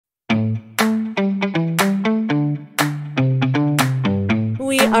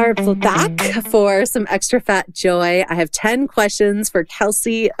are back for some extra fat joy. I have 10 questions for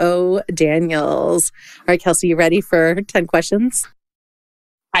Kelsey O. Daniels. All right, Kelsey, you ready for 10 questions?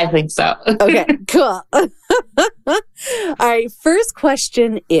 I think so. Okay, cool. All right, first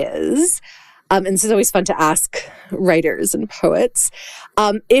question is, and this is always fun to ask writers and poets,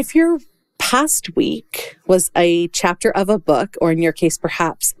 if your past week was a chapter of a book, or in your case,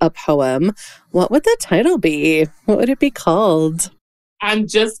 perhaps a poem, what would the title be? What would it be called? I'm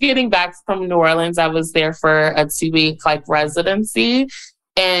just getting back from New Orleans. I was there for a 2-week residency,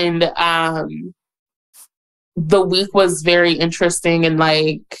 and the week was very interesting, and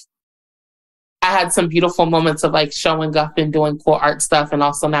I had some beautiful moments of showing up and doing cool art stuff, and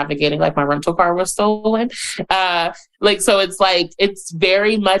also navigating my rental car was stolen. So it's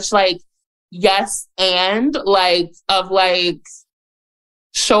very much yes and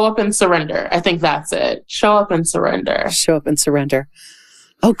show up and surrender. I think that's it. Show up and surrender. Show up and surrender.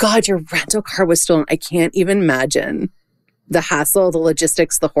 Oh God, your rental car was stolen. I can't even imagine the hassle, the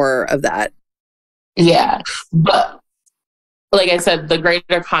logistics, the horror of that. Yeah. But like I said, the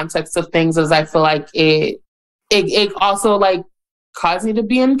greater context of things is I feel like it also caused me to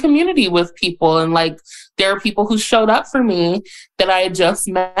be in community with people. And there are people who showed up for me that I had just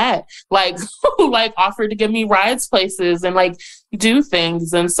met, who offered to give me rides places and do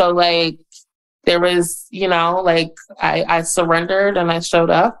things. And so there was, I surrendered and I showed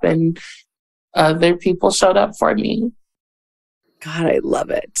up, and other people showed up for me. God, I love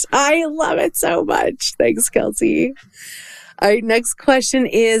it. I love it so much. Thanks, Kelsey. All right, next question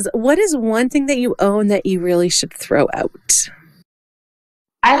is, what is one thing that you own that you really should throw out?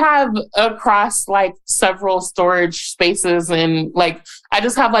 I have across several storage spaces, and I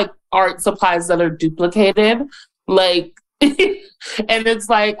just have art supplies that are duplicated. And it's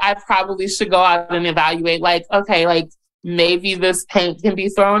I probably should go out and evaluate okay, maybe this paint can be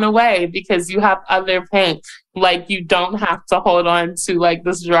thrown away because you have other paint. You don't have to hold on to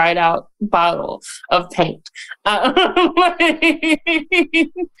this dried out bottle of paint.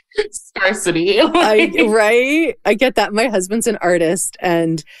 Scarcity. Right? I get that. My husband's an artist,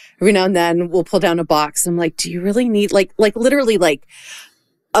 and every now and then we'll pull down a box. I'm like, do you really need literally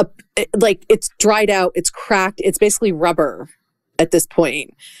it's dried out, it's cracked, it's basically rubber at this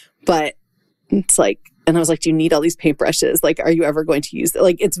point. But it's and I was like, do you need all these paintbrushes? Are you ever going to use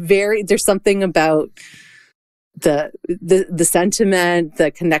it? It's there's something about the sentiment,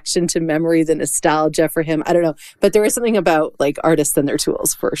 the connection to memory, the nostalgia for him. I don't know. But there is something about artists and their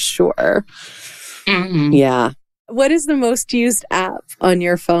tools for sure. Mm-hmm. Yeah. What is the most used app on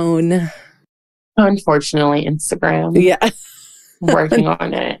your phone? Unfortunately, Instagram. Yeah. Working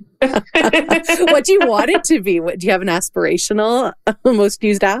on it. What do you want it to be? Do you have an aspirational most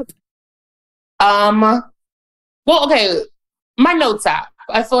used app? Well, okay. My notes app.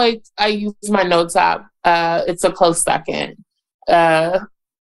 I feel like I use my notes app. It's a close second.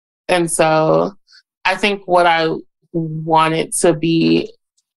 And so I think what I want it to be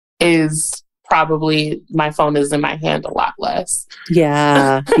is probably my phone is in my hand a lot less.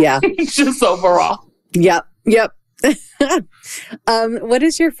 Yeah. Yeah. Just overall. Yep. Yep. What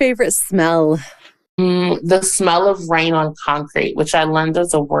is your favorite smell? The smell of rain on concrete, which I learned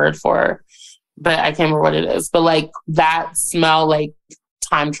there's a word for, but I can't remember what it is. But that smell,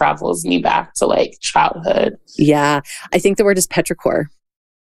 time travels me back to childhood. Yeah. I think the word is petrichor.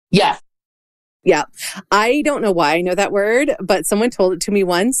 Yeah. Yeah. I don't know why I know that word, but someone told it to me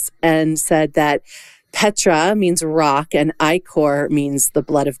once and said that Petra means rock and ichor means the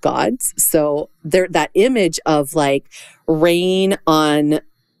blood of gods. So that image of rain on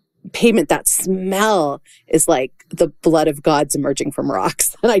pavement, that smell is the blood of gods emerging from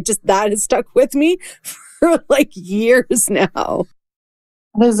rocks. And that has stuck with me for years now.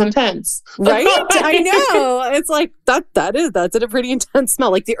 It is intense. Right? I know. It's that's a pretty intense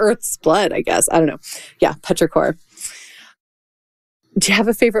smell, the earth's blood, I guess. I don't know. Yeah, petrichor. Do you have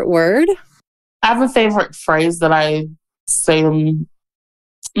a favorite word? I have a favorite phrase that I say a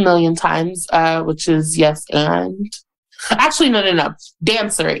million times, which is yes and. Actually, no.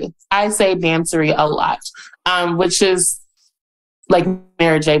 Dancery. I say dancery a lot, which is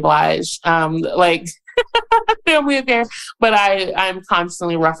Mary J. Blige, family affair. But I'm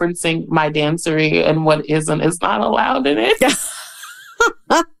constantly referencing my dancery and what is and is not allowed in it.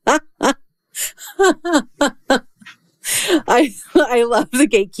 I love the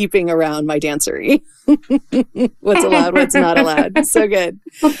gatekeeping around my dancery. What's allowed, what's not allowed. So good.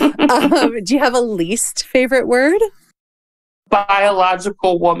 Do you have a least favorite word?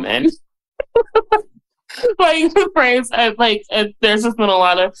 Biological woman. The phrase, there's just been a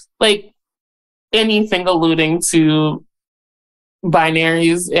lot of anything alluding to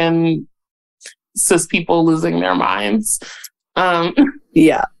binaries and cis people losing their minds.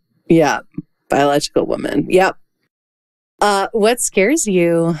 Yeah. Yeah. Biological woman. Yep. What scares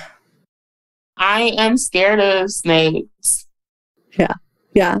you? I am scared of snakes. Yeah.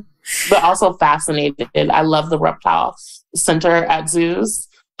 Yeah. But also fascinated. I love the reptile center at zoos,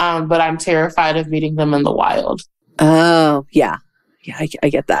 but I'm terrified of meeting them in the wild. Oh, yeah. Yeah, I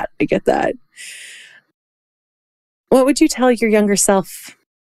get that. I get that. What would you tell your younger self?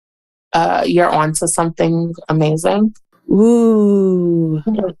 You're onto something amazing. Ooh.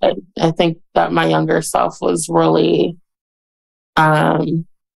 I think that my younger self was really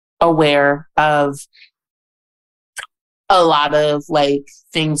aware of a lot of like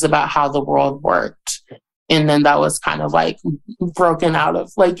things about how the world worked. And then that was kind of like broken out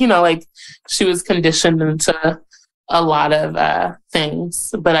of like, like she was conditioned into a lot of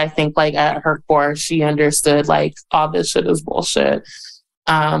things. But I think like at her core, she understood like all this shit is bullshit.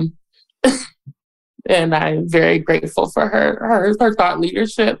 And I'm very grateful for her thought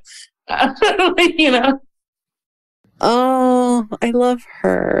leadership. Oh, I love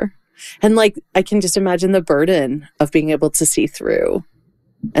her. And like, I can just imagine the burden of being able to see through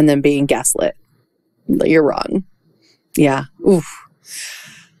and then being gaslit. You're wrong. Yeah. Oof.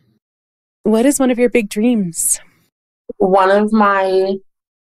 What is one of your big dreams? One of my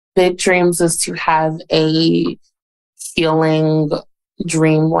big dreams is to have a healing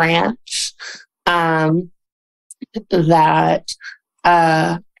dream ranch that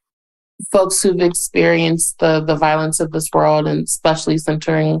folks who've experienced the violence of this world, and especially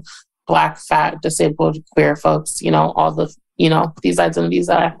centering Black, fat, disabled, queer folks, all the, these identities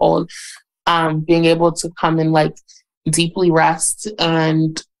that I hold, being able to come and like deeply rest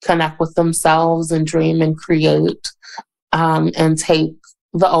and connect with themselves and dream and create, and take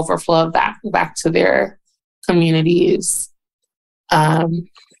the overflow of that back to their communities.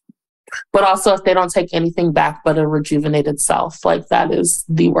 But also if they don't take anything back but a rejuvenated self, like that is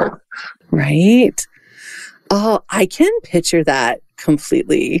the work. Right. Oh, I can picture that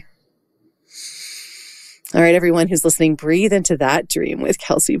completely. All right, everyone who's listening, breathe into that dream with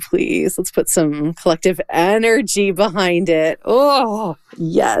Kelsey, please. Let's put some collective energy behind it. Oh,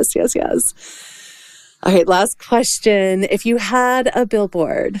 yes, yes, yes. All right, last question. If you had a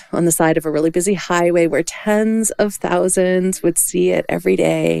billboard on the side of a really busy highway where tens of thousands would see it every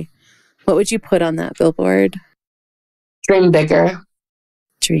day, what would you put on that billboard? Dream bigger.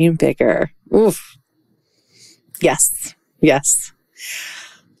 Dream bigger. Oof. Yes, yes.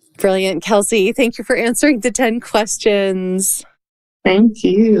 Brilliant. Kelsey, thank you for answering the 10 questions. Thank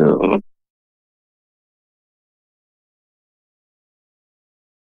you.